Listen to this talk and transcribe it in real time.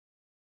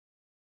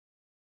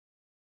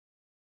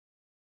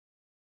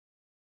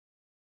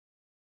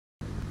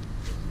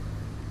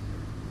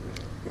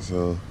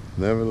So,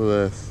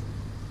 nevertheless,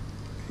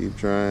 keep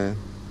trying.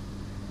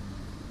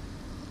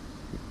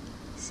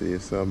 See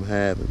if something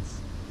happens.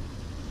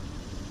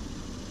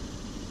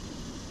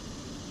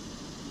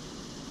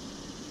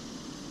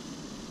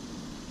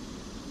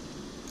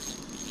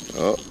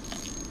 Oh,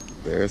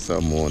 there's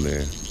something on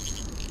there.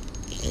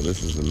 Oh,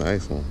 this is a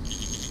nice one.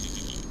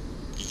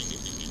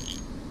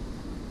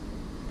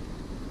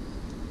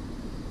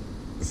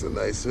 It's a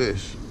nice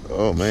fish.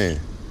 Oh man,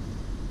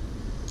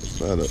 it's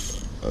not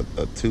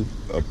a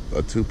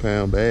 2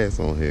 pound bass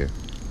on here,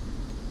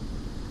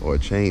 or a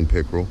chain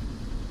pickerel.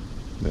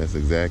 That's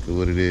exactly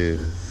what it is.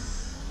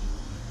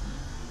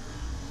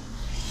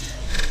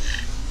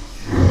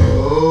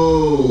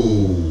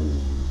 Oh,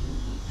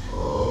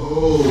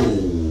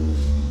 oh,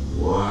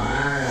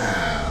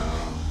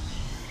 wow.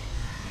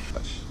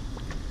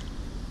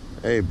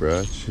 Hey,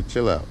 bro,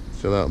 chill out,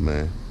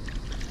 man.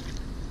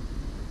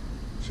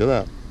 Chill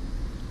out.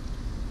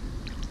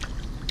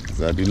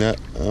 Cause I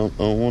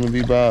don't want to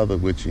be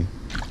bothered with you.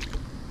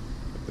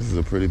 This is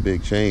a pretty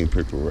big chain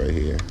pickerel right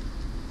here.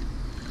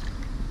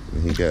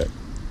 And he got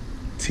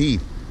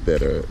teeth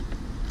that are,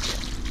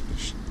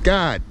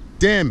 God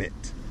damn it.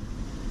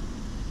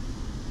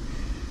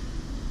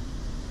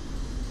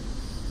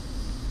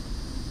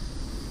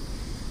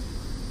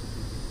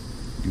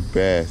 You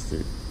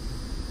bastard.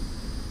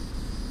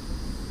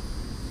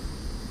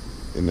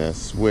 And I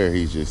swear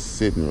he's just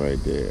sitting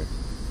right there.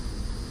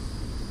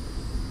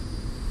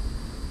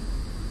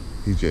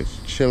 He's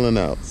just chilling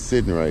out,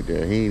 sitting right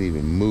there. He ain't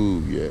even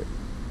moved yet.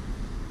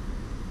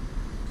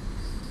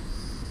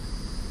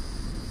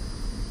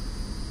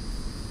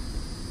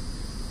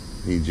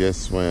 He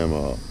just swam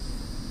off.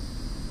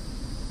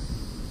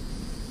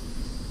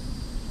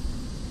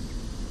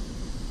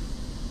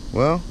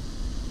 Well,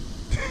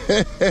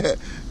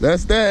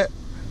 that's that.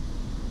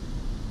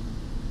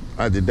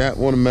 I did not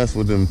want to mess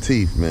with them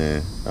teeth,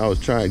 man. I was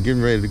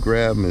getting ready to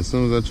grab them. As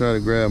soon as I tried to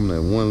grab them,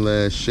 that one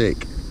last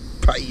shake.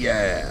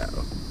 Paya!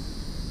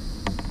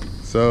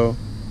 So,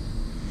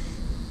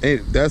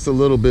 that's a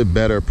little bit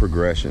better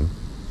progression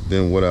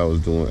than what I was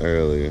doing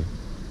earlier.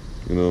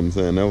 You know what I'm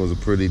saying? That was a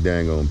pretty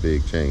dang on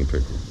big chain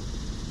pickerel.